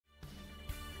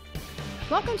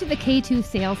Welcome to the K2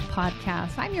 Sales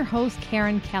Podcast. I'm your host,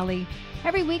 Karen Kelly.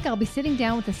 Every week, I'll be sitting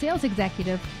down with a sales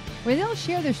executive where they'll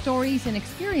share their stories and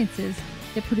experiences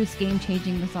that produce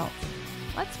game-changing results.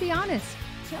 Let's be honest,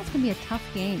 sales can be a tough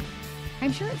game.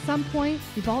 I'm sure at some point,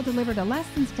 we've all delivered a less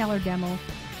than stellar demo,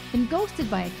 been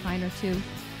ghosted by a client or two,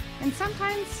 and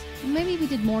sometimes maybe we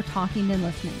did more talking than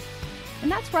listening. And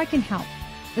that's where I can help.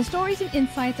 The stories and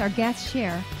insights our guests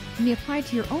share can be applied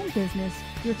to your own business,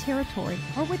 your territory,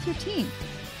 or with your team,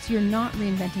 so you're not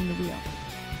reinventing the wheel.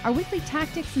 Our weekly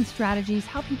tactics and strategies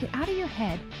help you get out of your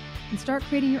head and start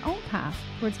creating your own path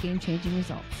towards game-changing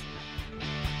results.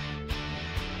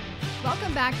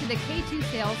 Welcome back to the K2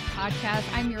 Sales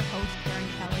Podcast. I'm your host, Karen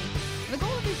Kelly. The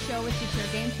goal of this show is to share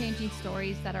game-changing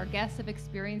stories that our guests have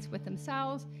experienced with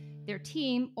themselves, their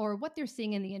team, or what they're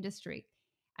seeing in the industry.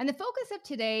 And the focus of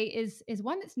today is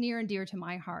one that's near and dear to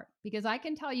my heart, because I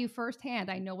can tell you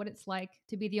firsthand, I know what it's like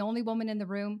to be the only woman in the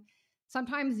room,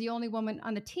 sometimes the only woman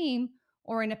on the team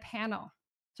or in a panel.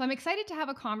 So I'm excited to have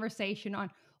a conversation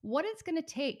on what it's going to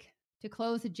take to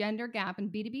close the gender gap in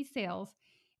B2B sales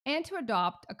and to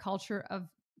adopt a culture of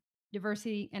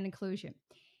diversity and inclusion.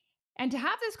 And to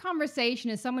have this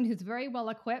conversation is someone who's very well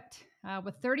equipped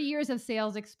with 30 years of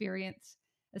sales experience,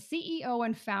 a CEO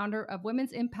and founder of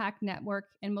Women's Impact Network,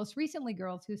 and most recently,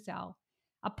 Girlz Who Sell,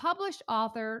 a published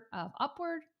author of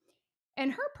Upward.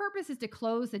 And her purpose is to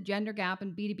close the gender gap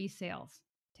in B2B sales,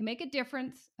 to make a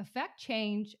difference, affect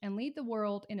change, and lead the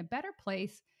world in a better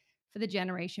place for the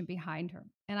generation behind her.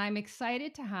 And I'm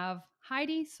excited to have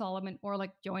Heidi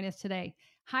Solomon-Orlick join us today.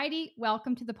 Heidi,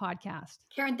 welcome to the podcast.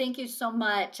 Karen, thank you so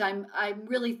much. I'm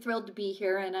really thrilled to be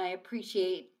here, and I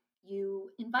appreciate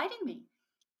you inviting me.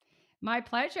 My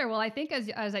pleasure. Well, I think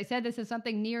as I said, this is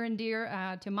something near and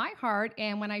dear to my heart.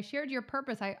 And when I shared your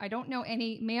purpose, I don't know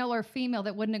any male or female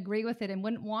that wouldn't agree with it and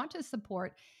wouldn't want to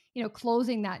support,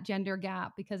 closing that gender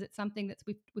gap, because it's something that's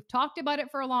we've talked about it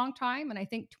for a long time. And I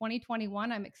think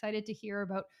 2021, I'm excited to hear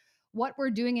about what we're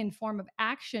doing in form of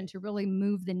action to really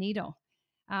move the needle.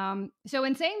 So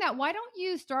in saying that, why don't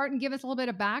you start and give us a little bit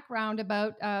of background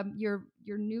about your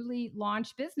newly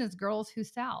launched business, Girlz Who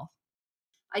Sell?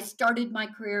 I started my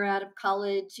career out of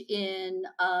college in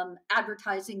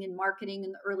advertising and marketing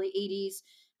in the early 80s.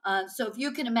 So if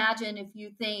you can imagine, if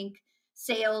you think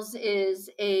sales is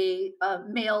a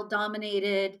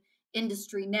male-dominated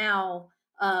industry now,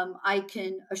 I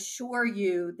can assure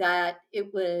you that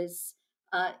it was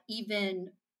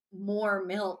even more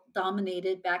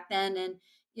male-dominated back then. And,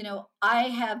 I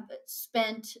have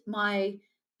spent my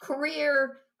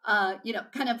career,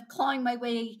 kind of clawing my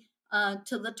way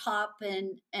to the top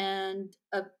and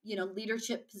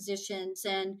leadership positions,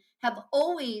 and have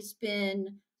always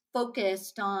been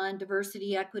focused on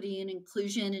diversity, equity, and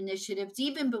inclusion initiatives,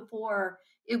 even before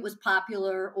it was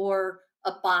popular or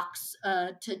a box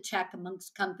to check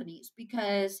amongst companies,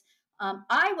 because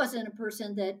I wasn't a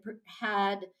person that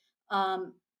had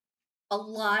a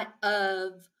lot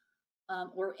of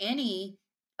or any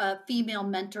female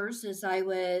mentors as I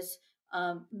was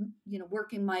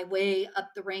working my way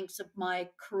up the ranks of my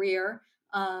career.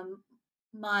 And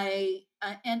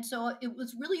so it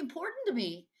was really important to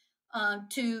me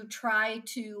to try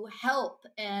to help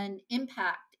and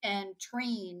impact and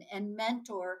train and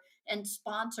mentor and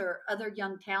sponsor other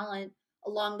young talent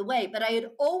along the way. But I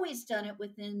had always done it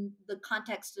within the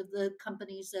context of the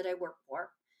companies that I worked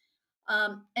for.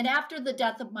 And after the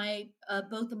death of my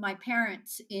both of my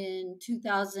parents in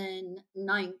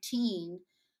 2019,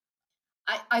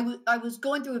 I was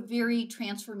going through a very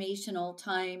transformational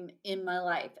time in my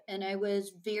life, and I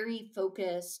was very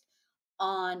focused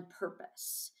on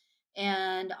purpose.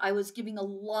 And I was giving a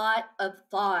lot of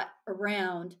thought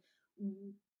around,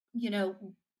 all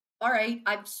right,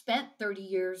 I've spent 30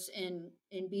 years in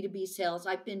B2B sales.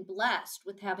 I've been blessed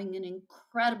with having an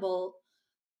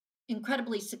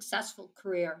incredibly successful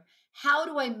career. How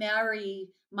do I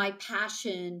marry my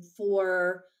passion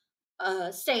for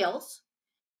sales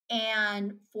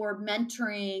and for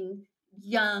mentoring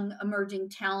young emerging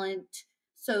talent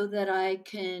so that I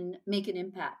can make an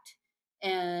impact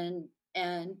and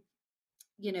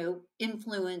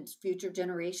influence future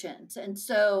generations? And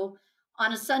so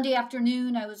on a Sunday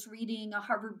afternoon, I was reading a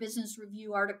Harvard Business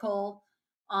Review article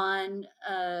on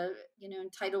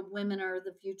entitled "Women Are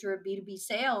the Future of B2B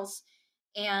Sales."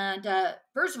 And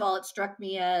first of all, it struck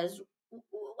me as,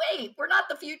 wait, we're not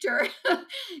the future.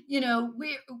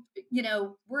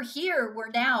 We're here, we're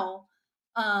now.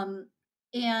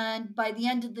 And by the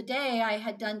end of the day, I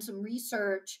had done some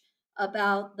research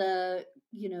about the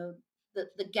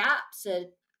gaps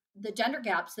that the gender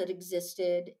gaps that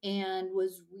existed and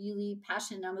was really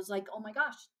passionate. I was like, oh my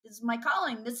gosh, this is my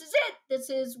calling. This is it. This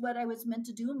is what I was meant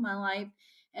to do in my life.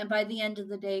 And by the end of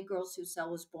the day, Girlz Who Sell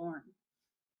was born.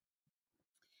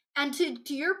 And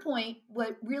to your point,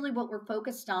 what we're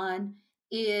focused on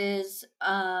is,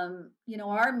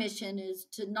 our mission is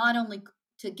to not only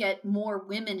to get more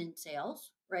women in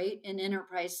sales, right, in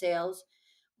enterprise sales,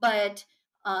 but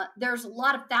there's a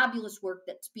lot of fabulous work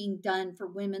that's being done for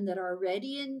women that are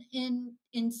already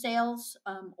in sales,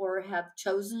 or have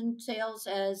chosen sales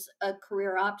as a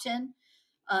career option.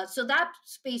 So that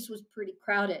space was pretty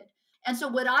crowded. And so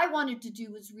what I wanted to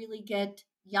do was really get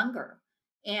younger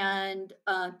and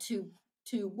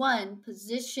to one,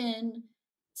 position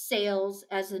sales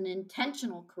as an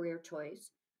intentional career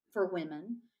choice for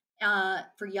women,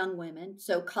 for young women,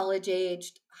 so college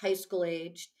aged, high school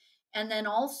aged, and then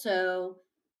also,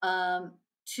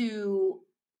 to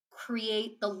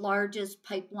create the largest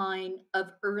pipeline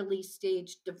of early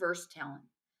stage diverse talent.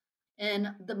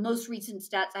 And the most recent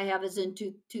stats I have is in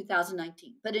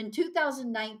 2019. But in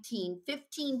 2019,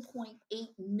 15.8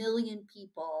 million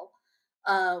people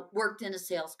worked in a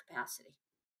sales capacity.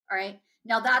 All right.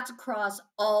 Now that's across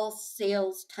all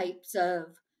sales types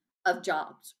of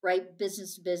jobs, right?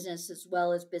 Business to business as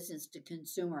well as business to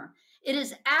consumer.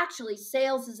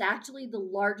 Sales is actually the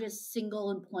largest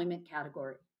single employment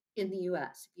category in the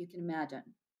US, if you can imagine.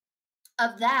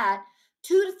 Of that,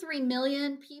 2 to 3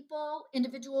 million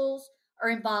individuals are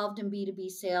involved in B2B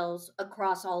sales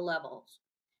across all levels.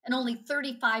 And only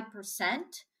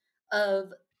 35%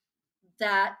 of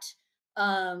that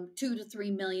 2 to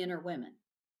 3 million are women.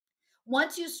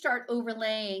 Once you start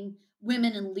overlaying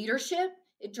women in leadership,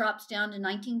 it drops down to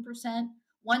 19%.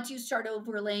 Once you start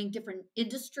overlaying different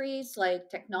industries like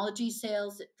technology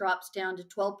sales, it drops down to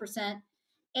 12%.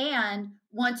 And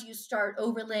once you start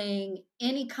overlaying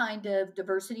any kind of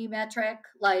diversity metric,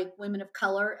 like women of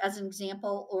color, as an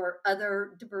example, or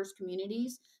other diverse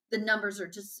communities, the numbers are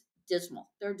just dismal.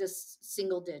 They're just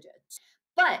single digits.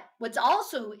 But what's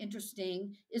also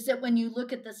interesting is that when you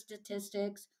look at the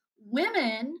statistics,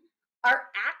 women are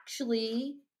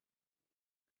actually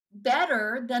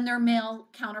better than their male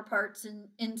counterparts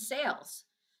in sales.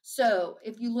 So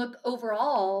if you look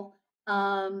overall,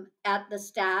 at the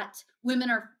stats, women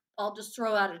are, I'll just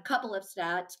throw out a couple of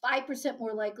stats, 5%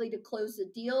 more likely to close the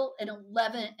deal and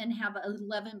have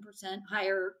 11%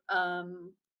 higher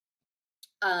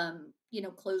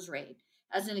close rate,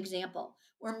 as an example.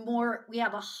 We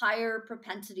have a higher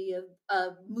propensity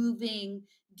of moving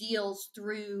deals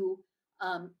through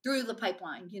the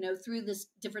pipeline, through this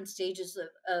different stages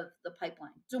of the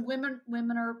pipeline. So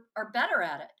women are better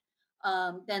at it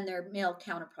than their male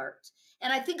counterparts.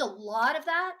 And I think a lot of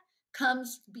that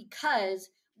comes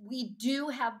because we do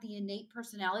have the innate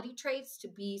personality traits to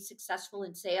be successful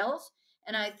in sales.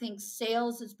 And I think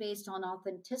sales is based on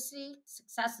authenticity.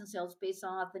 Success in sales is based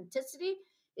on authenticity.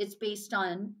 It's based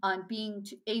on being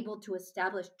able to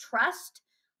establish trust,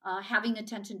 having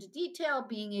attention to detail,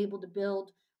 being able to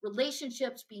build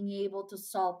relationships, being able to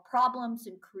solve problems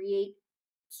and create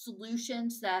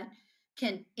solutions that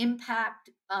can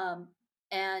impact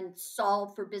and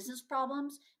solve for business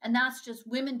problems. And that's just,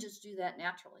 women just do that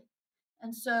naturally.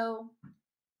 And so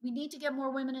we need to get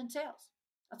more women in sales.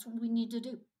 That's what we need to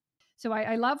do. So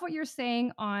I love what you're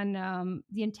saying on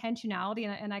the intentionality,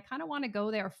 and I kind of want to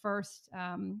go there first.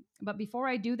 But before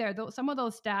I do there, some of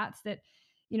those stats that,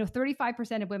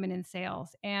 35% of women in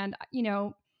sales, and,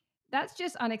 that's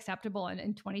just unacceptable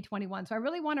in 2021. So I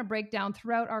really want to break down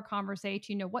throughout our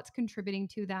conversation, what's contributing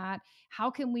to that.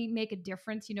 How can we make a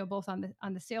difference, both on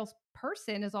the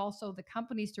salesperson as also the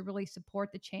companies to really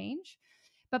support the change.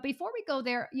 But before we go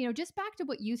there, just back to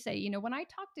what you say, when I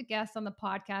talk to guests on the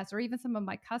podcast or even some of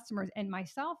my customers and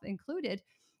myself included,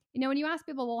 when you ask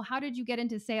people, well, how did you get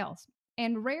into sales?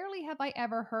 And rarely have I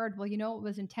ever heard, well, it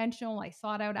was intentional. I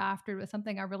sought out after, it was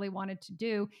something I really wanted to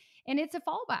do. And it's a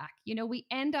fallback. We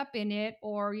end up in it,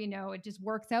 or, it just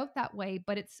works out that way,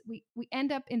 but we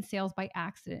end up in sales by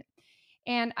accident.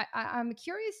 And I'm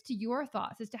curious to your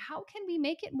thoughts as to how can we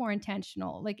make it more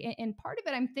intentional? Like, and part of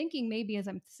it, I'm thinking maybe as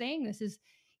I'm saying this is,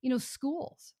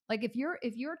 schools. Like if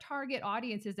your target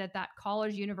audience is at that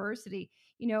college, university,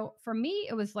 for me,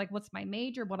 it was like, what's my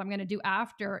major, what I'm going to do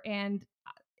after. And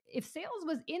if sales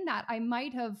was in that, I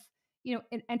might have,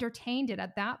 entertained it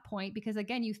at that point, because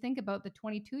again, you think about the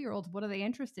 22-year-olds, what are they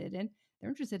interested in? They're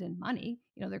interested in money.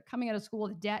 They're coming out of school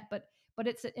with debt, but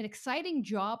it's an exciting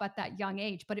job at that young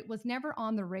age, but it was never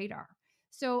on the radar.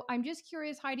 So I'm just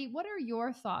curious, Heidi, what are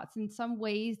your thoughts in some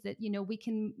ways that, we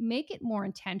can make it more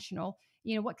intentional?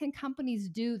 What can companies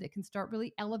do that can start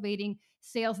really elevating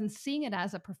sales and seeing it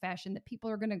as a profession that people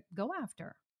are going to go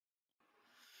after?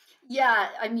 Yeah,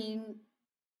 I mean,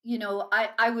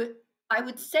 I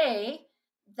would say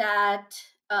that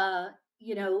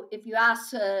if you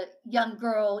ask a young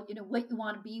girl, what you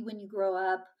want to be when you grow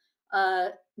up, uh,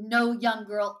 no young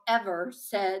girl ever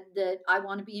said that I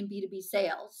want to be in B2B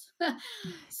sales.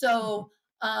 So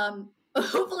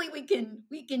hopefully we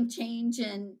can change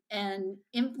and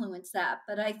influence that.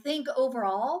 But I think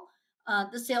overall,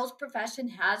 the sales profession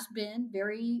has been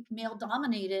very male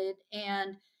dominated,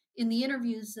 and in the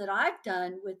interviews that I've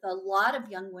done with a lot of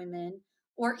young women,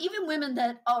 or even women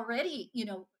that already,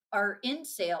 are in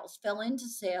sales, fell into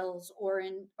sales, or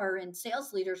in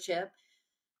sales leadership,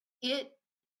 it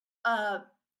uh,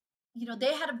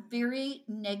 they had a very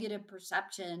negative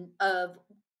perception of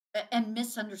and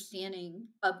misunderstanding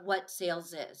of what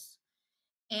sales is.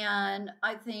 And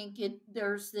I think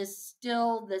there's this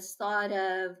thought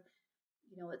of,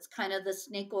 it's kind of the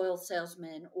snake oil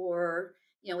salesman, or,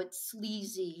 it's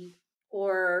sleazy,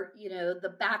 or,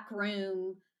 the back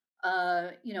room,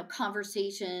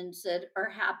 conversations that are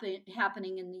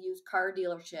happening in the used car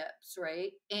dealerships,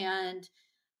 right?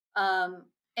 Um,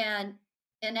 and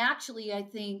and actually, I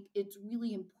think it's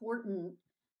really important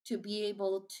to be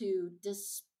able to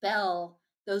dispel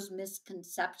those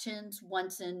misconceptions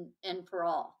once and for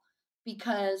all,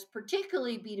 because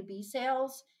particularly B2B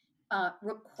sales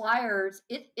requires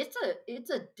it. It's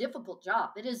a difficult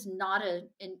job. It is not an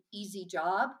easy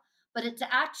job, but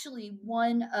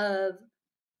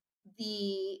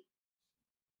the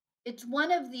it's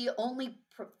one of the only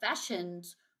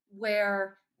professions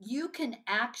where you can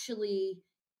actually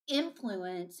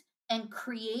influence and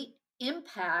create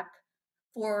impact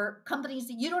for companies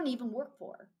that you don't even work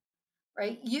for,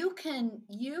 right? You can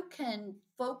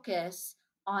focus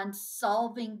on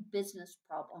solving business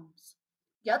problems.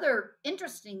 The other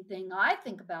interesting thing I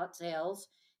think about sales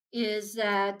is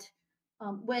that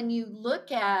when you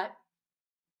look at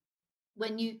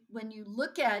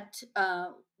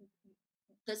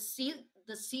the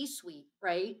C suite,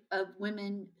 right, of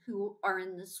women who are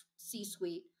in the C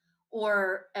suite,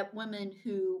 or at women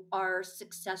who are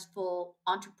successful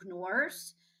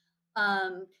entrepreneurs.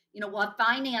 While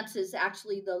finance is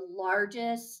actually the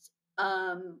largest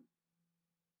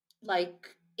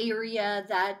like area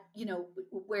that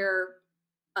where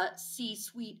C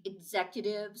suite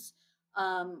executives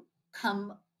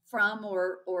come from,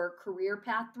 or career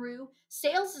path through,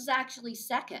 sales is actually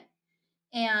second.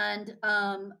 And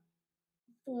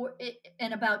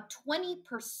about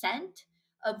 20%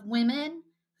 of women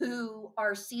who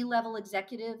are C-level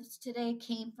executives today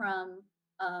came from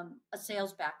a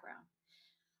sales background.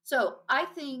 So I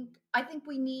think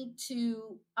we need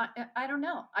to. I don't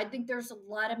know. I think there's a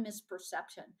lot of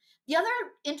misperception. The other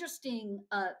interesting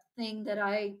thing that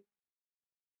I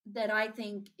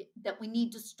think that we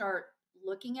need to start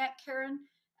looking at, Karen,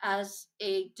 as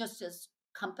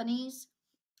companies,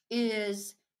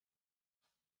 is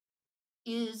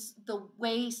is the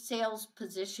way sales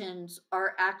positions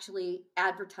are actually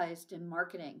advertised and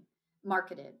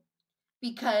marketed.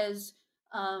 Because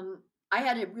I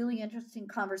had a really interesting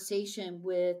conversation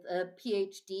with a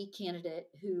PhD candidate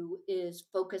who is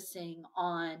focusing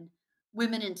on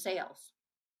women in sales.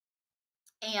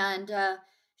 And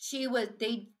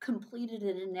they completed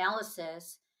an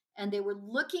analysis, and they were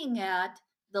looking at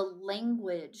the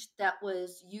language that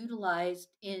was utilized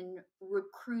in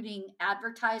recruiting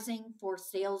advertising for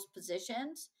sales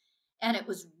positions. And it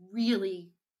was really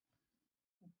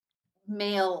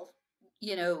male,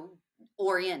 you know,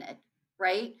 oriented,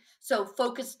 right? So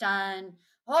focused on,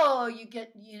 oh, you can,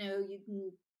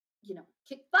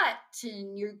 kick butt,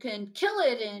 and you can kill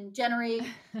it and generate,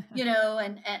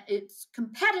 and it's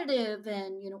competitive,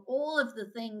 and, all of the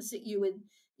things that you would,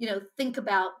 think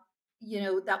about,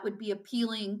 that would be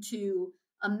appealing to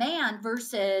a man,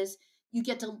 versus you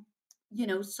get to,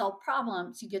 solve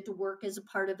problems. You get to work as a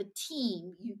part of a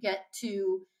team. You get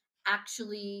to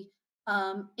actually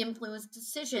influence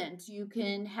decisions. You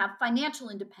can have financial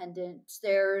independence.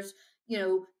 There's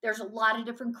a lot of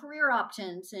different career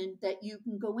options and that you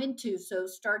can go into. So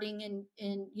starting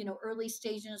in early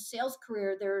stage in a sales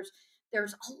career, there's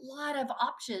a lot of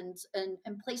options and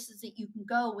places that you can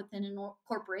go within a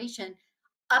corporation,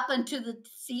 up into the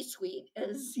C suite,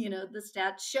 as the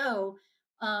stats show,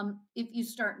 if you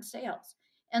start in sales.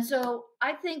 And so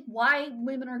I think why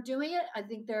women are doing it, I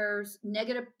think there's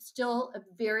still a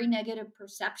very negative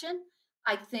perception.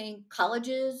 I think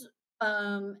colleges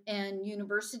and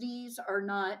universities are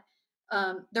not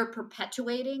they're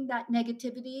perpetuating that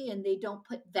negativity, and they don't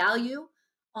put value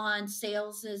on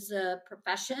sales as a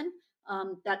profession.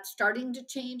 That's starting to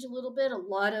change a little bit. A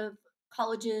lot of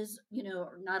colleges,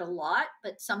 or not a lot,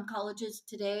 but some colleges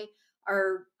today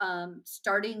are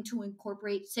starting to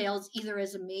incorporate sales either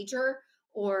as a major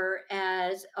or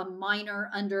as a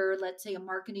minor under, let's say, a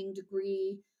marketing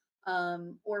degree,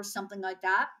 or something like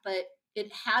that. But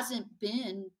it hasn't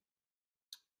been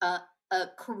a, a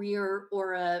career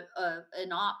or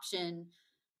an option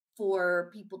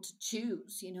for people to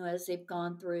choose, as they've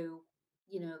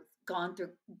you know, gone through,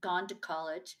 gone to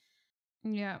college.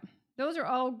 Yeah. Those are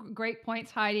all great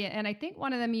points, Heidi. And I think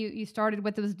one of them you started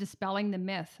with was dispelling the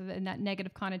myth and that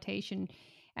negative connotation.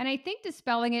 And I think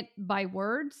dispelling it by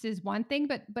words is one thing,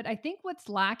 but I think what's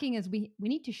lacking is we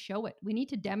need to show it. We need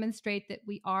to demonstrate that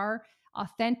we are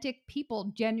authentic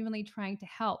people genuinely trying to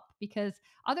help, because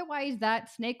otherwise that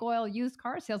snake oil used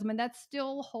car salesman, that's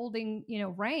still holding,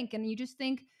 rank. And you just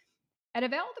think, out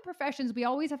of all the professions, we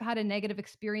always have had a negative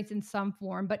experience in some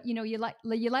form, but you let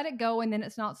it go and then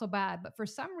it's not so bad. But for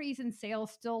some reason,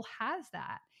 sales still has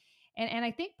that. And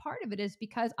I think part of it is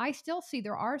because I still see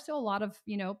there are still a lot of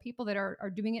people that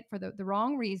are doing it for the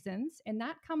wrong reasons, and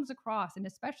that comes across. And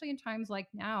especially in times like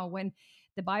now when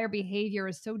the buyer behavior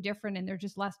is so different and they're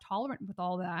just less tolerant with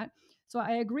all that. So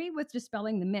I agree with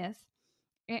dispelling the myth.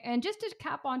 And just to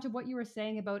cap onto what you were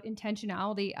saying about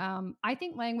intentionality, I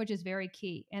think language is very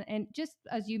key. And just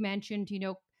as you mentioned,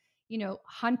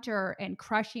 hunter and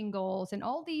crushing goals and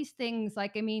all these things.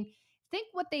 Like, I mean, think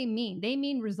what they mean. They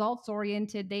mean results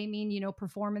oriented. They mean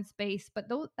performance based. But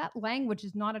that language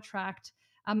does not attract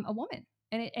a woman,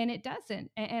 and it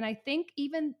doesn't. And I think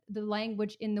even the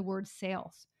language in the word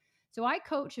sales. So I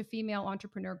coach a female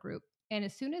entrepreneur group, and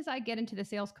as soon as I get into the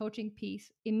sales coaching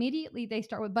piece, immediately they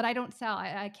start with, but I don't sell.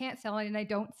 I can't sell and I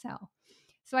don't sell.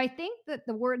 So I think that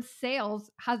the word sales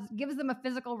gives them a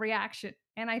physical reaction.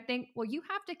 And I think, well, you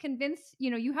have to convince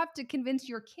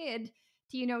your kid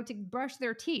to brush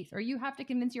their teeth, or you have to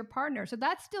convince your partner. So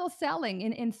that's still selling.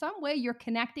 In some way, you're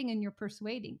connecting and you're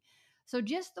persuading. So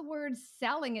just the word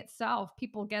selling itself,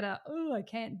 people get oh, I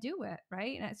can't do it.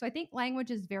 Right. And so I think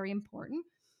language is very important.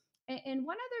 And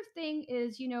one other thing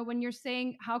is, when you're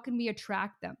saying, how can we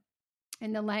attract them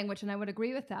in the language? And I would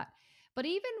agree with that. But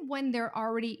even when they're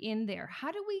already in there,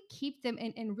 how do we keep them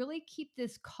and really keep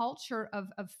this culture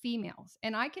of females?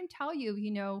 And I can tell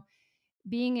you,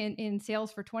 being in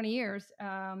sales for 20 years,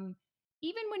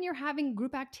 even when you're having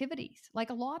group activities, like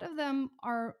a lot of them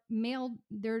are male,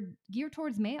 they're geared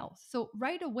towards males. So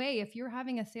right away, if you're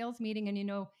having a sales meeting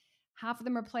and half of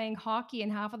them are playing hockey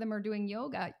and half of them are doing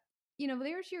yoga,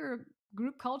 there's your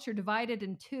group culture divided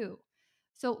in two.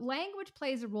 So language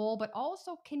plays a role, but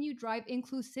also can you drive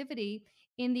inclusivity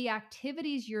in the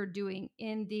activities you're doing,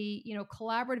 in the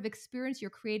collaborative experience you're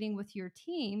creating with your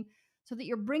team, so that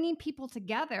you're bringing people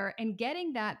together and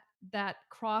getting that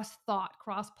cross thought,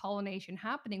 cross pollination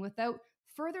happening without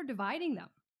further dividing them.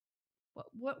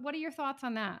 What are your thoughts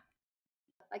on that?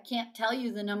 I can't tell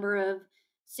you the number of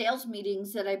sales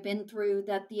meetings that I've been through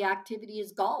that the activity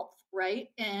is golf, right?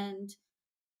 And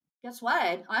guess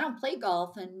what? I don't play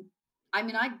golf, and I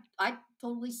mean, I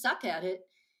totally suck at it,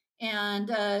 and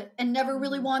never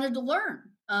really Mhm. wanted to learn.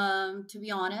 To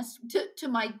be honest, to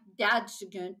my dad's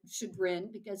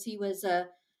chagrin, because he was a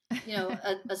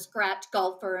scratch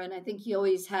golfer, and I think he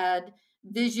always had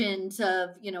visions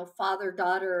of father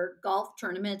daughter golf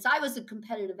tournaments. I was a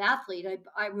competitive athlete.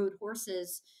 I rode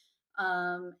horses,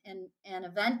 and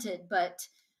evented, but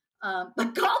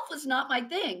golf was not my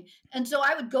thing. And so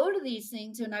I would go to these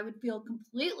things and I would feel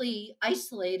completely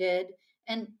isolated,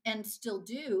 and still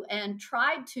do, and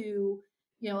tried to,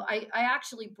 I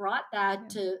actually brought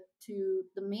that Yeah. to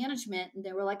the management, and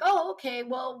they were like, oh, okay,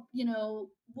 well,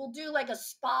 we'll do like a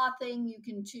spa thing. You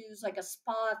can choose like a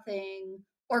spa thing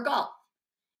or golf.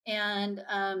 And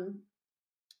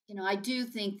I do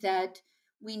think that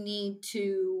we need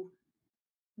to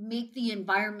make the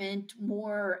environment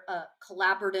more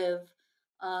collaborative,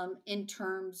 in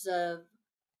terms of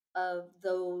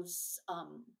those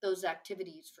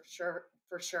activities,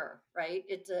 for sure, right?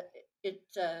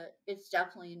 It's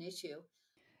definitely an issue.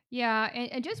 Yeah,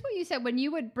 and just what you said, when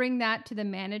you would bring that to the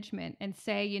management and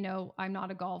say, I'm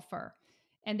not a golfer,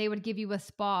 and they would give you a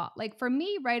spot. Like for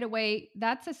me right away,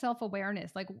 that's a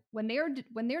self-awareness. Like when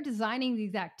they're designing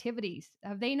these activities,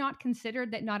 have they not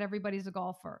considered that not everybody's a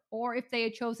golfer? Or if they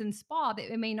had chosen spa,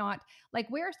 that it may not, like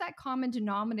where's that common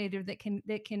denominator that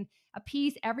can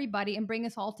appease everybody and bring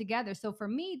us all together? So for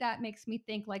me, that makes me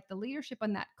think like the leadership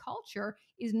on that culture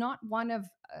is not one of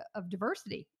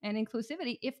diversity and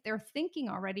inclusivity. If they're thinking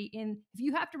already in, if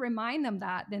you have to remind them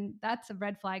that, then that's a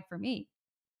red flag for me.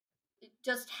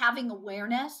 Just having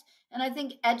awareness, and I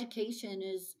think education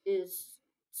is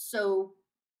so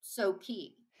so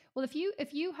key. Well, if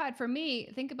you had, for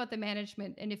me, think about the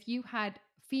management, and if you had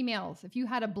females, if you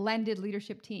had a blended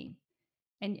leadership team,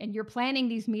 and you're planning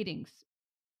these meetings,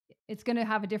 it's going to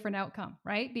have a different outcome,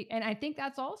 right? And I think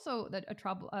that's also a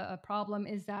trouble. A problem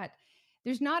is that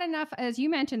there's not enough, as you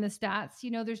mentioned, the stats.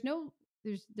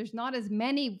 There's not as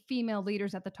many female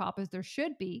leaders at the top as there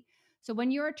should be. So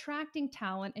when you're attracting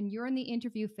talent and you're in the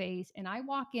interview phase, and I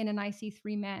walk in and I see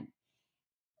three men,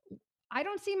 I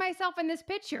don't see myself in this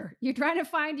picture. You're trying to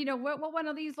find, what one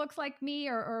of these looks like me,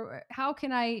 or how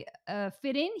can I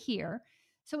fit in here?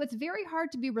 So it's very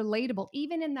hard to be relatable,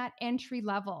 even in that entry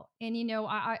level. And,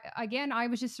 again, I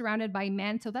was just surrounded by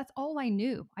men. So that's all I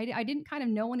knew. I didn't kind of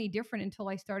know any different until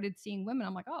I started seeing women.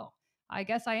 I'm like, oh, I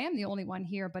guess I am the only one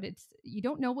here, but you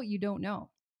don't know what you don't know.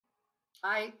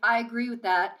 I agree with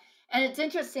that. And it's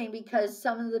interesting because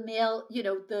some of the male,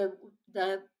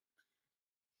 the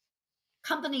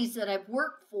companies that I've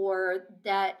worked for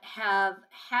that have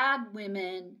had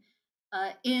women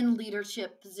in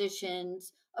leadership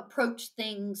positions approach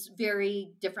things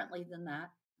very differently than that.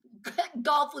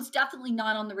 Golf was definitely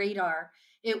not on the radar.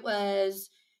 It was,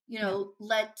 Yeah.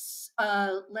 let's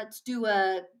do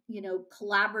a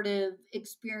collaborative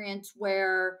experience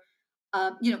where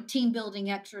team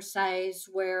building exercise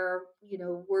where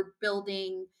we're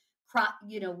building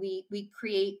we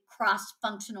create cross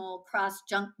functional cross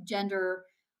gender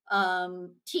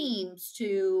teams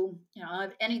to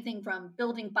have anything from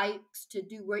building bikes to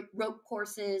do rope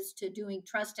courses to doing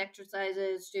trust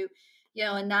exercises to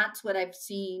and that's what I've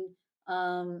seen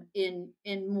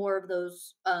in more of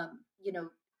those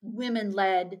women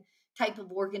led type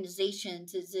of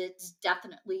organizations is it's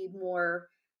definitely more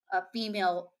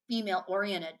female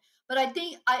oriented. But I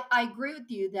think I agree with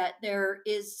you that there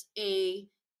is a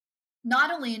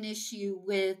not only an issue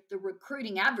with the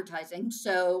recruiting advertising.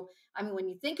 So, I mean, when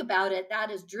you think about it, that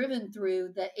is driven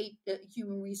through the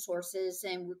human resources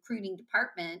and recruiting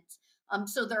departments.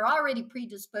 So they're already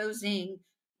predisposing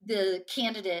the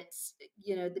candidates,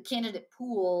 the candidate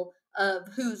pool of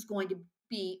who's going to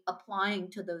be applying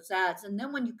to those ads. And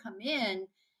then when you come in,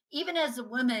 even as a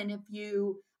woman, if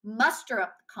you muster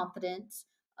up the confidence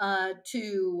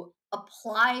to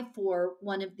apply for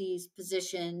one of these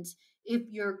positions, if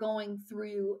you're going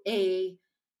through a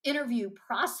interview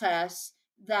process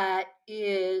that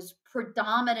is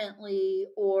predominantly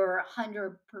or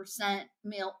 100%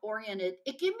 male oriented,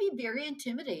 it can be very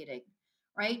intimidating,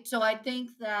 right? So I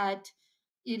think that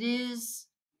it is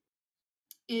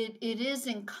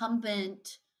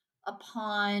incumbent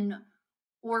upon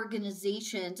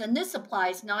organizations, and this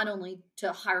applies not only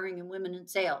to hiring in women in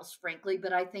sales, frankly,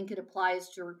 but I think it applies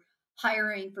to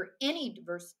hiring for any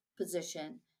diverse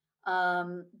position,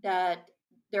 that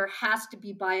there has to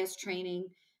be bias training.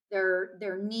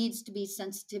 There needs to be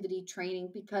sensitivity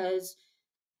training because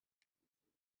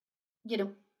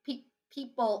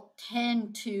people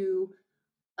tend to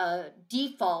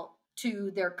default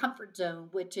to their comfort zone,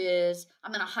 which is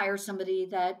I'm going to hire somebody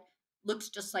that looks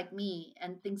just like me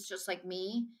and thinks just like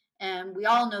me. And we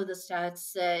all know the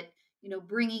stats that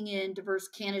bringing in diverse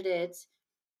candidates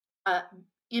uh,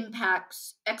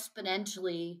 impacts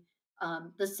exponentially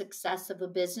the success of a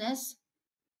business.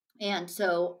 And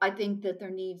so I think that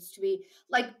there needs to be,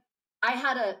 like, I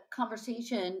had a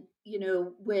conversation,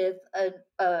 with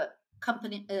a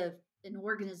company, an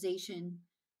organization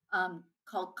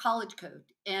called College Code,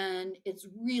 and it's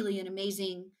really an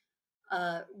amazing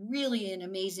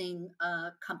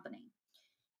company,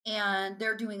 and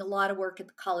they're doing a lot of work at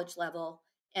the college level,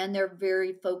 and they're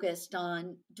very focused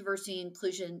on diversity and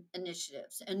inclusion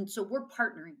initiatives, and so we're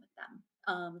partnering with them.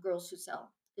 Girlz Who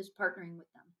Sell is partnering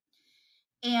with them,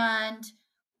 and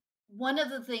one of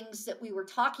the things that we were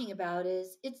talking about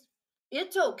is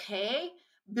it's okay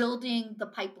building the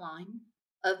pipeline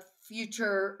of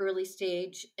future early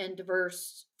stage and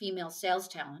diverse female sales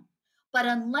talent, but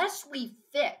unless we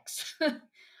fix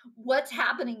what's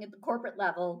happening at the corporate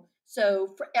level,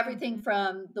 so for everything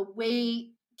from the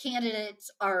way candidates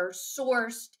are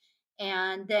sourced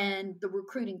and then the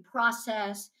recruiting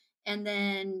process and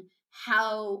then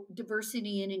how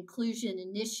diversity and inclusion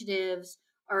initiatives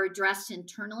are addressed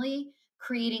internally,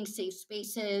 creating safe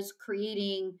spaces,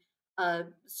 creating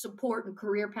support and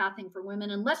career pathing for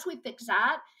women. Unless we fix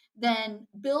that, then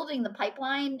building the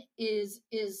pipeline is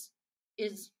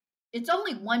it's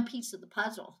only one piece of the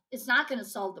puzzle. It's not going to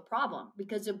solve the problem,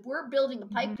 because if we're building a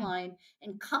Hmm. pipeline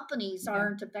and companies Yeah.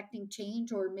 aren't affecting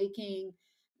change or making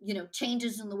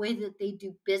changes in the way that they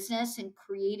do business and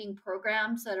creating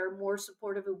programs that are more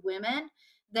supportive of women,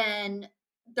 then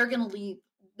they're going to leave.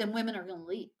 Then women are going to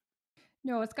leave.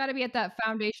 No, it's gotta be at that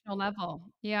foundational level.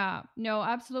 Yeah. No,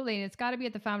 absolutely, and it's gotta be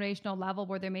at the foundational level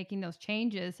where they're making those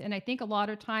changes, and I think a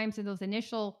lot of times in those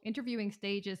initial interviewing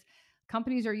stages,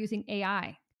 companies are using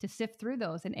AI to sift through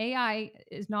those, and AI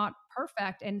is not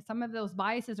perfect, and some of those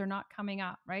biases are not coming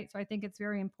up, right? So I think it's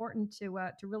very important to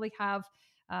really have,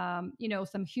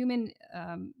 some human,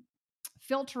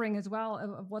 filtering as well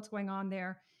of what's going on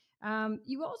there.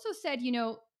 You also said,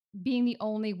 being the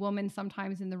only woman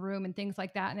sometimes in the room and things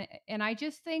like that. And I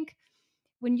just think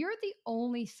when you're the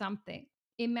only something,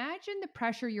 imagine the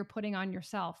pressure you're putting on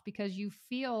yourself because you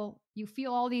feel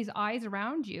all these eyes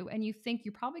around you and you think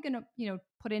you're probably going to,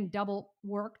 put in double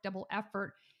work, double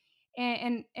effort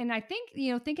and I think,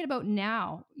 thinking about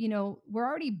now, we're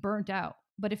already burnt out.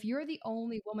 But if you're the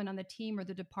only woman on the team or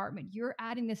the department, you're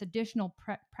adding this additional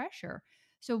pressure.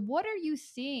 So what are you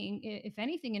seeing, if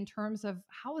anything, in terms of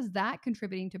how is that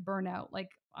contributing to burnout, like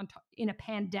in a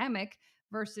pandemic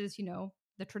versus,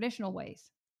 the traditional ways?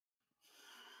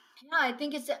 Yeah, I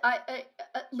think it's.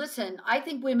 Listen. I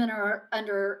think women are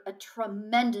under a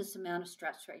tremendous amount of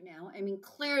stress right now. I mean,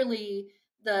 clearly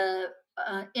the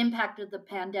impact of the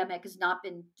pandemic has not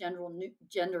been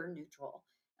gender neutral,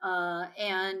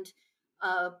 and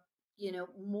uh,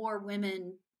 more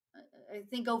women. I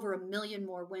think over 1 million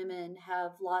more women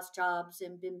have lost jobs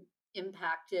and been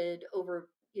impacted over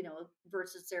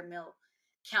versus their male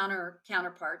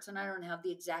counterparts. And I don't have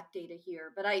the exact data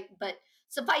here, but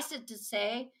suffice it to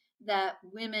say that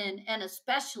women, and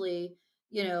especially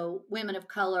women of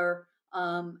color,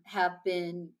 have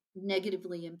been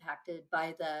negatively impacted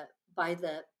by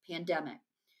the pandemic.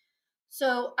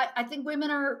 So I think women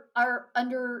are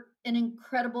under an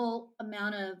incredible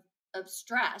amount of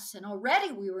stress, and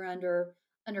already we were under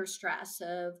stress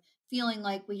of feeling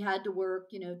like we had to work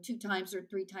 2 times or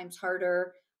 3 times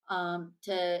harder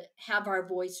to have our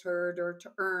voice heard or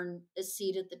to earn a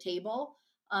seat at the table.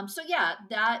 So yeah,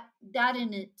 that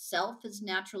in itself is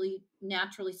naturally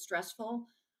stressful.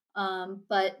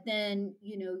 But then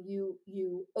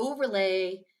you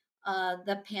overlay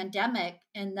the pandemic,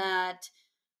 and that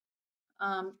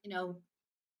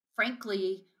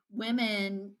frankly,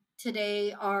 women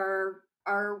today are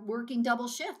working double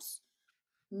shifts,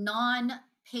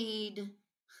 non-paid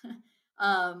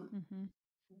um, Hmm.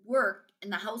 work in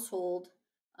the household,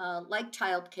 like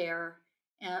childcare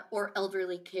or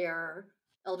elder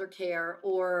care,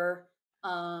 or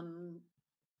um,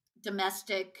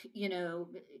 domestic,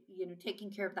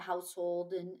 taking care of the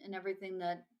household and everything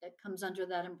that comes under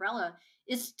that umbrella,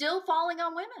 is still falling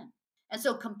on women. And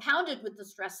so compounded with the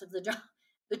stress of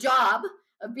the job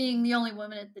of being the only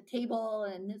woman at the table,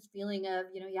 and this feeling of,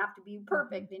 you have to be Hmm.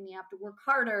 perfect and you have to work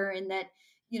harder, and that,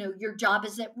 your job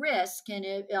is at risk, and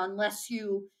unless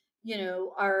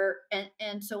are,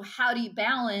 and so how do you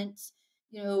balance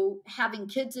having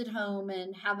kids at home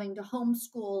and having to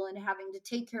homeschool and having to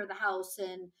take care of the house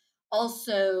and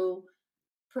also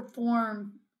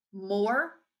perform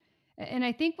more. And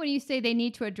I think when you say they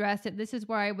need to address it, this is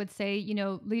where I would say,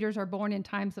 leaders are born in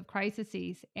times of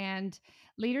crises and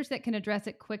leaders that can address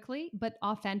it quickly, but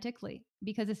authentically.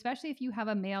 Because especially if you have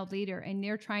a male leader and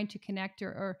they're trying to connect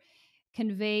or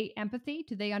convey empathy,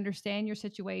 do they understand your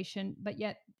situation? But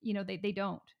yet, they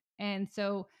don't. And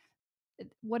so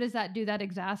what does that do? That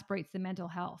exasperates the mental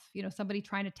health. Somebody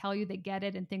trying to tell you they get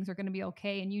it and things are going to be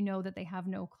okay, and that they have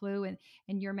no clue, and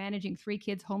you're managing 3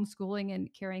 kids, homeschooling,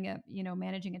 and carrying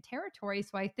managing a territory.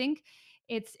 So I think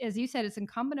it's, as you said, it's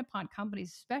incumbent upon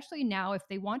companies, especially now, if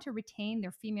they want to retain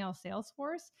their female sales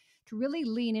force, to really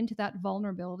lean into that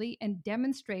vulnerability and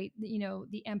demonstrate,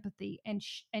 the empathy and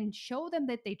show them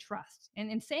that they trust.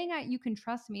 And saying that you can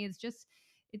trust me is just,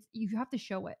 it's, you have to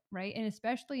show it, right? And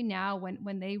especially now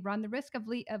when they run the risk of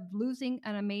losing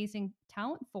an amazing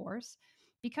talent force,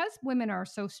 because women are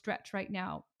so stretched right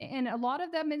now, and a lot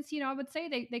of them is, I would say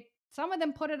they some of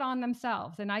them put it on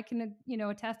themselves, and I can,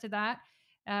 attest to that.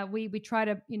 We try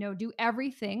to, do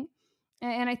everything,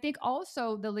 and I think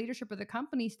also the leadership of the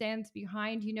company stands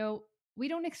behind, we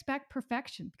don't expect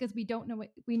perfection because we don't know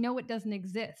it, we know it doesn't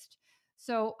exist.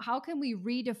 So how can we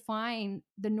redefine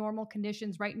the normal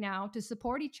conditions right now to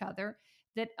support each other?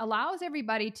 that allows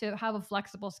everybody to have a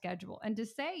flexible schedule and to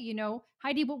say,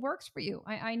 Heidi, what works for you?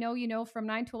 I know, from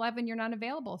 9 to 11, you're not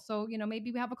available. So,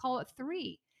 maybe we have a call at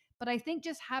 3. But I think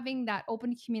just having that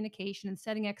open communication and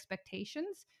setting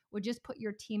expectations would just put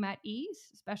your team at ease,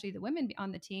 especially the women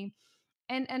on the team,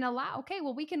 and allow, okay,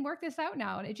 well, we can work this out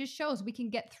now. And it just shows we can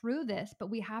get through this, but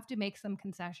we have to make some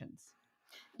concessions.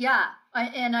 Yeah,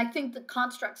 and I think the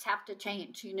constructs have to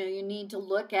change. You need to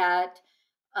look at,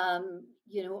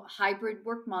 hybrid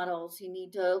work models. You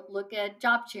need to look at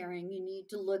job sharing. You need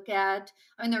to look at.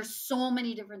 I mean, there's so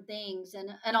many different things, and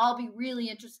I'll be really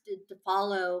interested to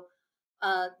follow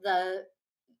the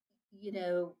you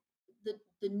know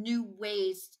the new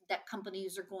ways that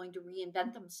companies are going to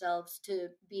reinvent themselves to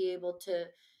be able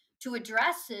to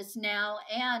address this now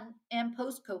and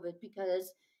post COVID,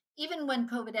 because even when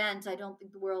COVID ends, I don't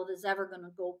think the world is ever going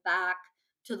to go back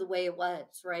to the way it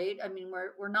was, right? I mean,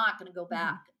 we're not going to go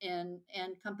back, and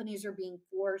companies are being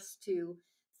forced to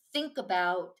think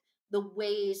about the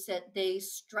ways that they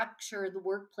structure the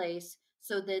workplace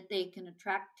so that they can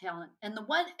attract talent. And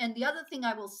the other thing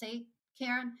I will say,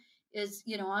 Karen, is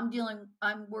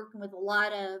I'm working with a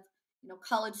lot of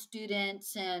college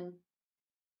students, and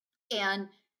the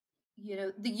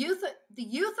youth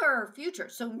are our future.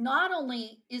 So not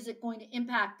only is it going to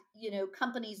impact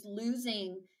companies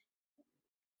losing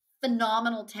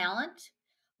phenomenal talent,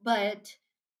 but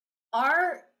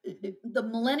our the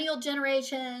millennial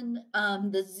generation,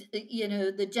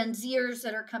 the Gen Zers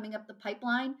that are coming up the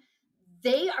pipeline,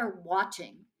 they are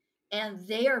watching, and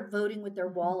they are voting with their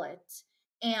wallets,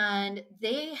 and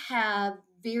they have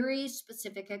very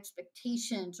specific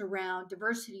expectations around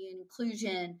diversity and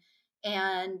inclusion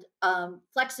and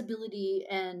flexibility,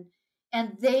 and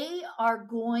they are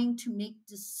going to make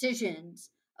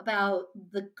decisions about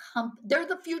they're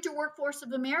the future workforce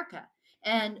of America,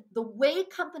 and the way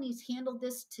companies handle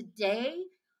this today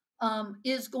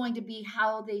is going to be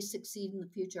how they succeed in the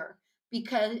future,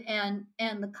 because and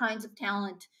the kinds of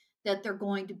talent that they're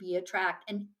going to be attract.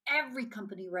 And every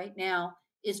company right now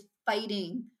is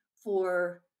fighting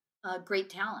for great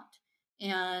talent,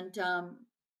 and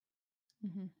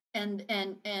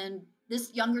and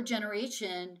this younger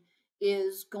generation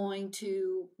is going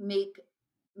to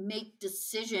make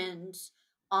decisions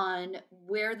on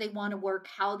where they want to work,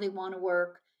 how they want to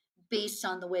work, based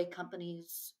on the way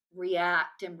companies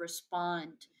react and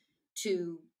respond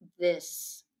to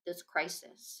this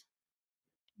crisis.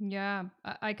 Yeah,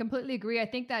 I completely agree. I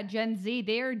think that Gen Z,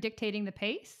 they're dictating the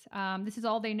pace. This is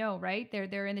all they know, right?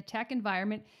 They're in the tech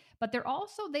environment, but they're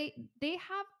also they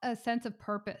have a sense of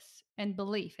purpose and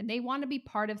belief, and they want to be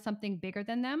part of something bigger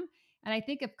than them. And I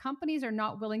think if companies are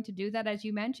not willing to do that, as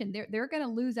you mentioned, they're going to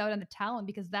lose out on the talent,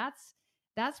 because that's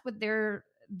what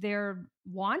they're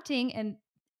wanting. And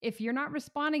if you're not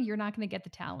responding, you're not going to get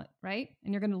the talent, right?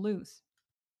 And you're going to lose.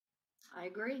 I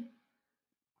agree,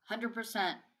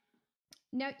 100%.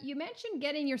 Now, you mentioned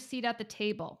getting your seat at the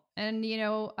table. And,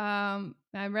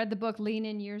 I read the book Lean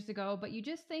In years ago, but you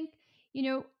just think,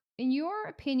 in your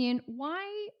opinion,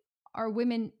 why are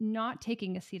women not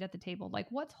taking a seat at the table? Like,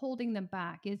 what's holding them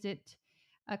back? Is it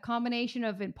a combination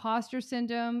of imposter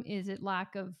syndrome? Is it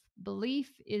lack of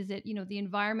belief? Is it, the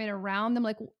environment around them?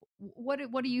 Like, what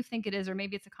do you think it is? Or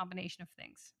maybe it's a combination of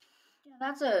things. Yeah,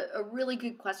 that's a really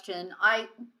good question.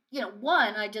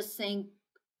 One, I just think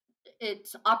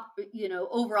it's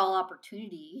overall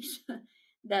opportunities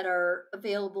that are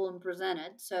available and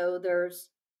presented. So there's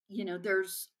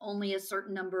only a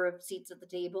certain number of seats at the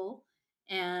table,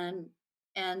 and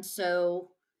so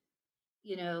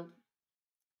you know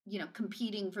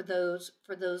competing for those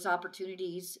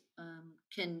opportunities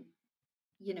can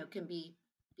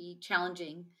be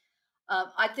challenging.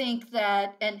 I think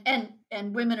that,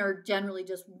 and women are generally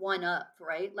just one up,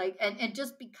 right? Like, and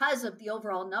just because of the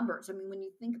overall numbers. I mean, when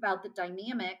you think about the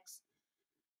dynamics,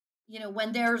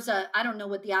 when there's I don't know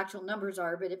what the actual numbers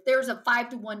are, but if there's a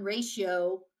 5-to-1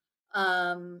 ratio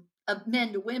of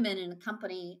men to women in a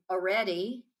company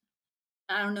already,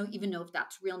 I don't even know if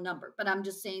that's real number, but I'm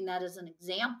just saying that as an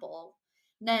example.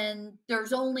 Then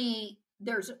there's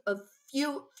a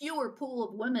fewer pool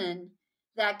of women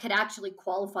that could actually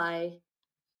qualify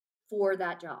for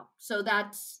that job. So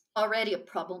that's already a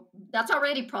problem. That's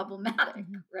already problematic,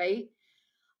 right?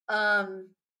 Um,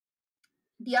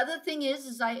 the other thing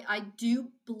is I do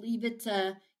believe it's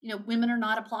women are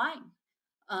not applying,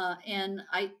 and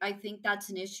I think that's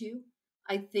an issue.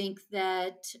 I think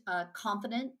that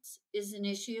confidence is an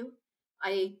issue.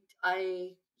 I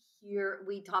hear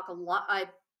we talk a lot.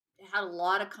 I've had a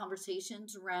lot of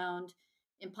conversations around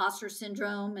imposter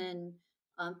syndrome, and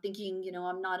thinking,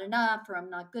 I'm not enough, or I'm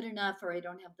not good enough, or I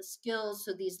don't have the skills.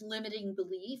 So these limiting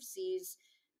beliefs, these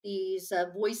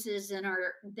voices in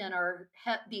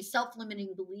these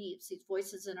self-limiting beliefs, these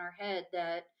voices in our head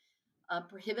that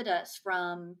prohibit us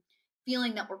from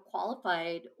feeling that we're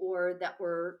qualified, or that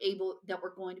we're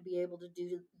going to be able to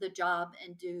do the job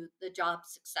and do the job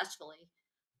successfully,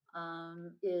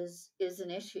 is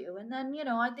an issue. And then,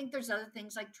 I think there's other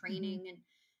things like Hmm. training and,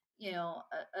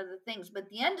 other things. But at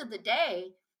the end of the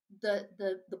day,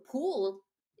 the pool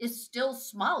is still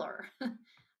smaller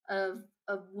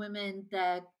of women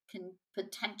that can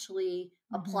potentially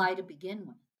Hmm. apply to begin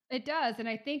with. It does. And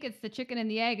I think it's the chicken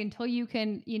and the egg until you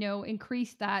can,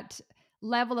 increase that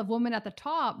level of women at the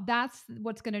top. That's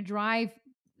what's going to drive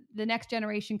the next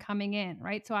generation coming in.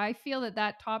 Right. So I feel that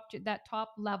that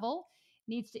top level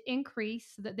needs to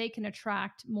increase so that they can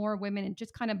attract more women and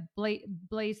just kind of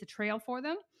blaze the trail for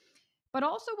them. But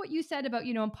also what you said about,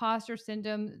 imposter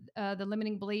syndrome, the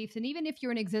limiting beliefs, and even if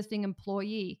you're an existing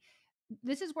employee,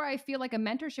 this is where I feel like a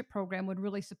mentorship program would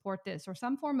really support this, or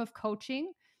some form of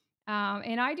coaching.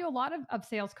 And I do a lot of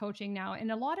sales coaching now,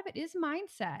 and a lot of it is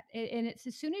mindset. And it's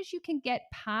as soon as you can get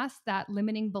past that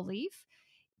limiting belief,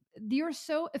 you're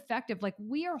so effective. Like,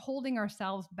 we are holding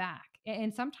ourselves back.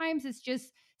 And sometimes it's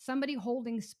just somebody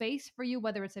holding space for you,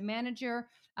 whether it's a manager,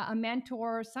 a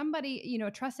mentor, somebody,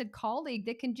 a trusted colleague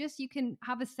that can just, you can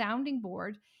have a sounding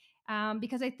board.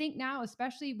 Because I think now,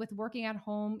 especially with working at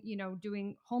home,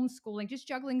 doing homeschooling, just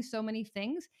juggling so many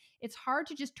things, it's hard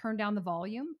to just turn down the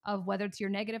volume of whether it's your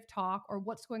negative talk or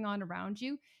what's going on around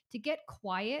you, to get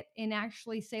quiet and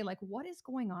actually say, like, what is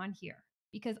going on here?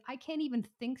 Because I can't even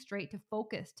think straight, to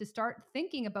focus, to start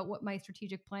thinking about what my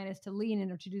strategic plan is, to lean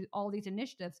in or to do all these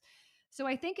initiatives. So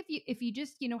I think if you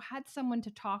just, had someone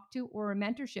to talk to, or a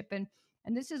mentorship, and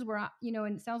this is where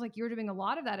and it sounds like you're doing a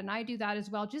lot of that, and I do that as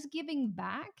well, just giving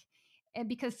back. And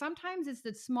because sometimes it's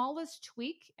the smallest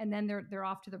tweak, and then they're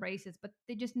off to the races, but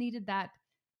they just needed that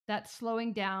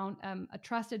slowing down, a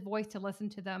trusted voice to listen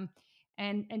to them,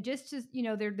 and just as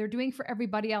they're doing for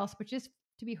everybody else, but just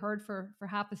to be heard for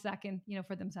half a second,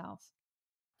 for themselves.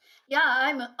 Yeah,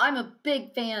 I'm a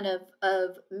big fan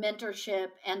of mentorship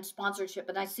and sponsorship,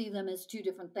 and I see them as two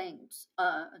different things.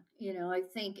 I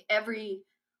think every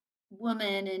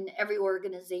woman in every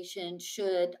organization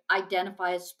should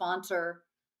identify a sponsor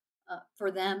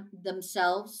for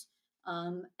themselves,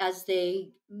 as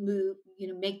they move,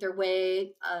 make their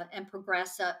way and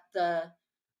progress up the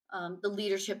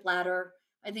leadership ladder.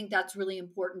 I think that's really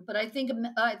important. But I think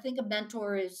a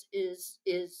mentor is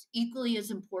equally as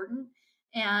important.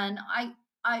 And I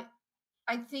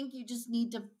I think you just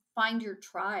need to find your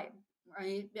tribe,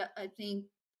 right? Yeah, I think,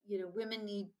 women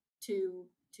need to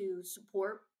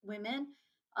support women,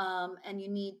 and you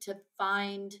need to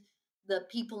find the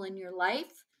people in your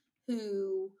life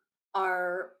who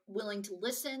are willing to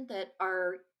listen, that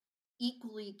are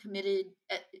equally committed,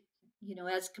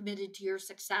 as committed to your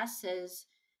success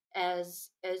as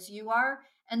you are,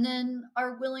 and then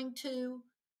are willing to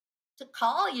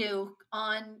call you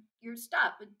on your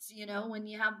stuff. It's, when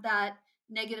you have that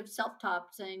negative self-talk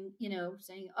saying,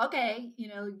 okay,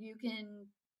 you can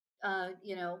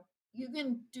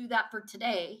do that for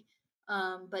today,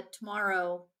 but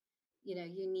tomorrow,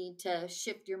 you need to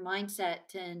shift your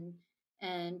mindset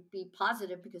and be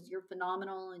positive, because you're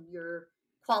phenomenal and you're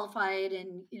qualified,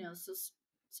 and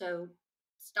so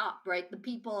stop, right? The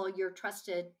people you're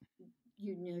trusted,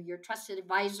 your trusted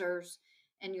advisors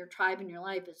and your tribe in your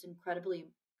life is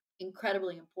incredibly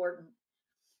important.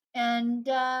 And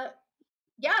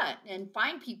yeah, and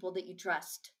find people that you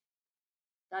trust.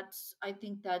 I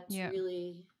think Yeah.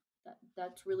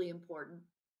 that's really important.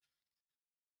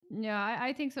 Yeah,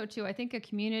 I think so too. I think a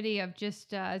community of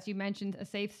just, as you mentioned, a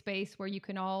safe space where you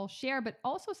can all share, but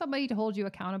also somebody to hold you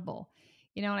accountable.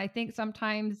 And I think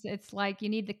sometimes it's like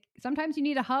sometimes you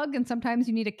need a hug, and sometimes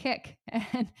you need a kick.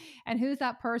 And who's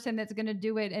that person that's going to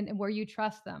do it, and where you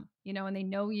trust them, and they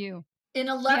know you. In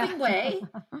a Yeah. loving way,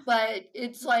 but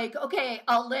it's like, okay,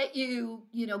 I'll let you,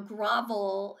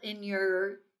 grovel in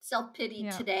your self-pity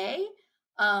Yeah. today,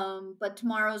 but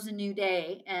tomorrow's a new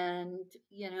day, and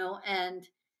and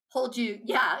hold you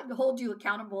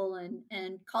accountable,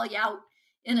 and call you out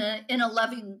in a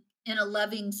loving,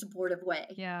 supportive way.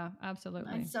 Yeah, And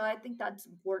absolutely. so I think that's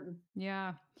important.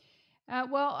 Yeah.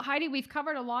 Well, Heidi, we've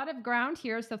covered a lot of ground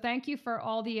here, so thank you for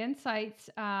all the insights.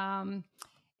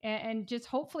 And just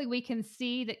hopefully we can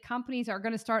see that companies are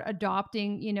going to start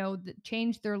adopting,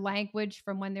 change their language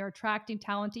from when they're attracting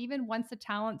talent. Even once the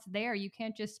talent's there, you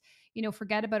can't just,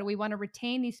 forget about it. We want to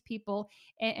retain these people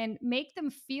and make them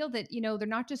feel that, they're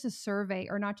not just a survey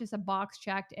or not just a box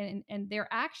checked, and their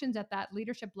actions at that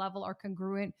leadership level are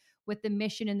congruent with the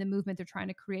mission and the movement they're trying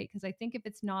to create. Because I think if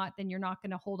it's not, then you're not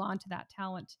going to hold on to that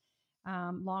talent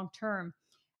long term.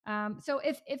 So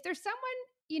if there's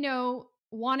someone,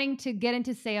 wanting to get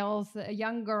into sales, a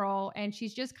young girl, and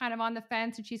she's just kind of on the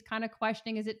fence and she's kind of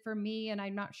questioning, is it for me? And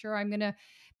I'm not sure I'm going to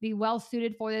be well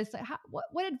suited for this.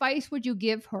 What advice would you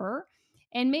give her?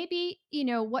 And maybe,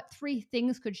 what three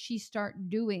things could she start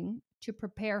doing to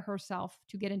prepare herself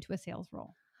to get into a sales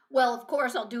role? Well, of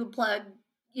course, I'll do a plug,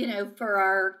 for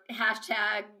our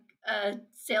hashtag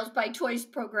sales by choice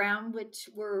program, which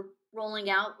we're rolling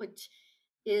out, which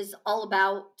is all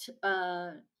about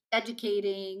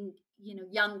educating,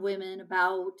 young women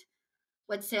about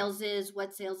what sales is,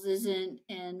 what sales isn't,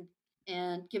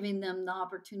 and giving them the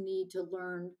opportunity to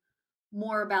learn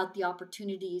more about the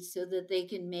opportunities so that they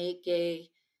can make a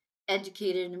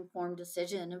educated and informed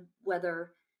decision of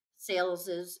whether sales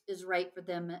is right for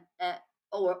them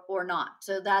or not.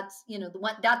 So that's the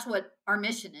one, that's what our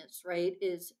mission is, right,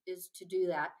 is to do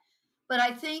that. But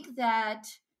I think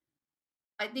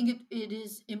it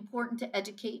is important to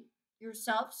educate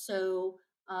yourself. So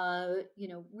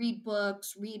read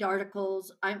books, read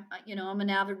articles. I'm an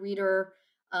avid reader.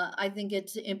 I think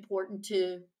it's important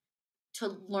to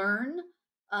learn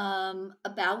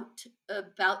about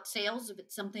sales if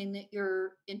it's something that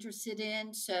you're interested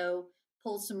in. So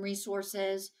pull some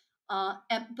resources.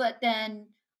 But then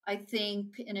I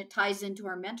think, and it ties into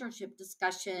our mentorship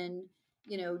discussion,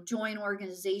 join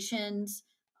organizations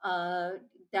uh,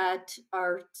 that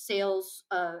are sales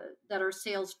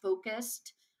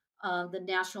focused. The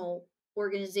National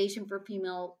Organization for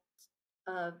Female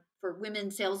for Women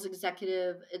Sales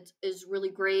Executive is really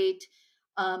great.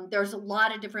 There's a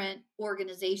lot of different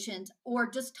organizations, or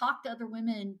just talk to other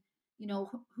women,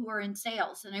 who are in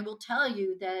sales. And I will tell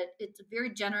you that it's a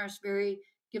very generous, very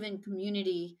giving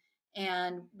community,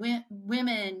 and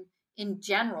women in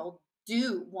general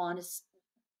do want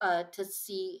to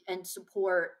see and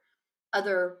support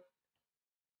other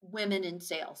women in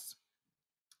sales.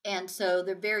 And so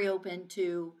they're very open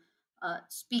to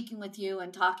speaking with you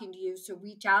and talking to you. So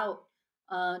reach out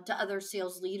to other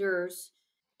sales leaders.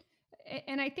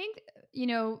 And I think,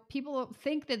 people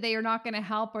think that they are not going to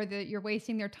help or that you're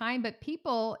wasting their time, but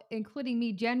people, including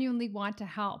me, genuinely want to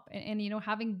help. And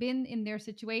having been in their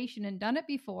situation and done it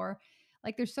before,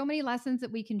 like there's so many lessons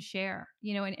that we can share,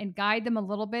 and guide them a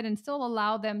little bit and still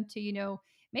allow them to,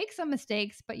 make some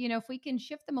mistakes. But, if we can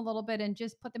shift them a little bit and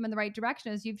just put them in the right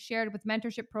direction, as you've shared with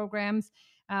mentorship programs,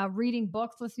 reading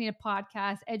books, listening to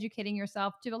podcasts, educating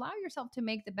yourself to allow yourself to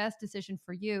make the best decision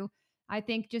for you. I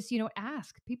think just,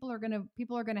 ask. People are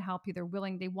gonna help you. They're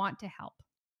willing, they want to help.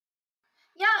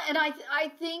 Yeah, and I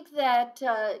think that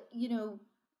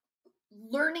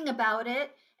learning about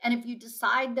it, and if you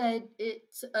decide that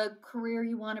it's a career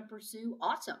you want to pursue,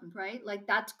 awesome, right? Like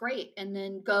that's great. And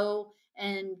then go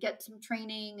and get some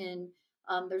training,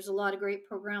 and there's a lot of great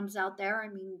programs out there. I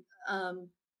mean,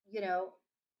 you know,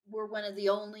 we're one of the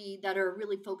only that are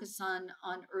really focused on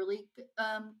early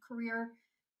career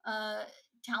uh,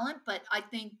 talent, but I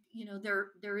think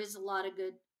there is a lot of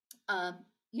good um,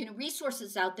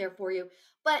 resources out there for you.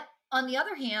 But on the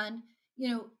other hand,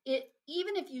 it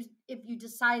even if you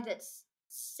decide that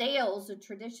sales, a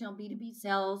traditional B2B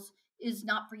sales, is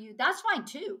not for you, that's fine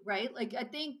too, right? Like I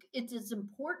think it's as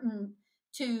important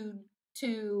to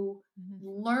to Mhm.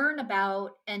 learn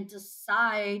about and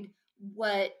decide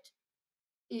what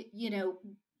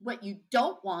what you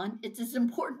don't want. It's as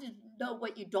important to know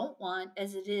what you don't want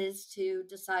as it is to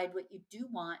decide what you do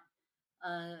want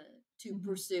uh, to Mhm.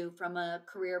 pursue from a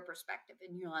career perspective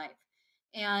in your life.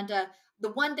 And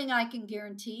the one thing I can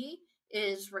guarantee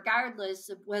is, regardless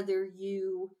of whether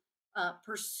you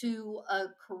pursue a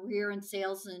career in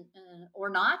sales or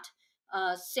not,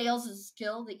 sales is a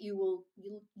skill that you'll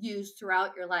use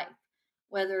throughout your life.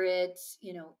 Whether it's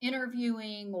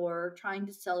interviewing or trying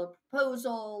to sell a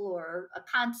proposal or a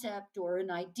concept or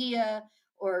an idea,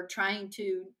 or trying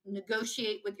to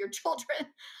negotiate with your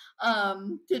children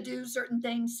to do certain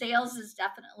things, sales is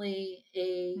definitely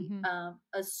Mhm.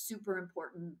 a super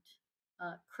important,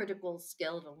 critical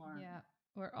skill to learn. Yeah.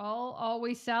 We're all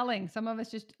always selling. Some of us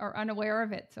just are unaware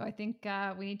of it. So I think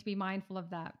we need to be mindful of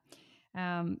that.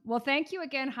 Well, thank you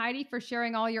again, Heidi, for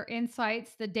sharing all your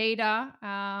insights, the data,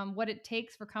 what it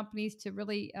takes for companies to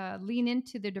really lean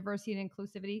into their diversity and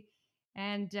inclusivity.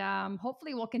 And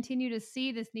hopefully, we'll continue to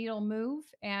see this needle move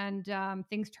and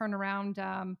things turn around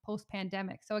post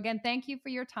pandemic. So, again, thank you for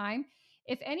your time.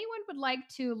 If anyone would like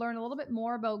to learn a little bit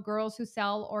more about Girlz Who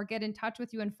Sell or get in touch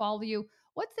with you and follow you,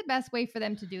 what's the best way for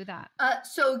them to do that?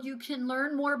 So you can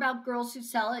learn more about Girlz Who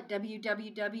Sell at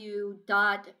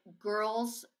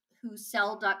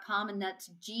www.girlzwhosell.com, and that's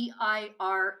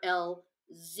GIRLZ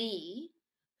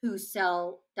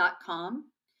whosell.com.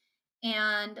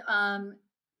 And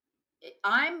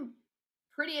I'm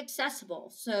pretty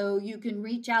accessible, so you can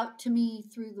reach out to me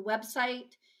through the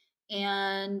website,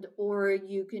 and or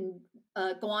you can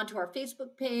go onto our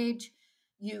Facebook page.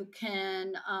 You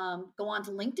can go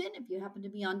onto LinkedIn if you happen to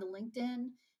be on the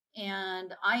LinkedIn.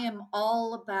 And I am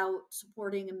all about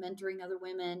supporting and mentoring other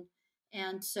women.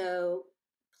 And so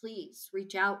please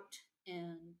reach out,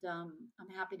 and I'm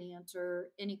happy to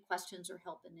answer any questions or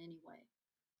help in any way.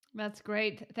 That's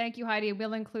great. Thank you, Heidi.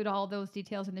 We'll include all those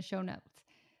details in the show notes.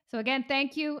 So, again,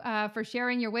 thank you for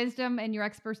sharing your wisdom and your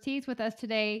expertise with us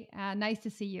today. Nice to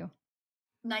see you.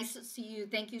 Nice to see you.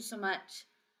 Thank you so much.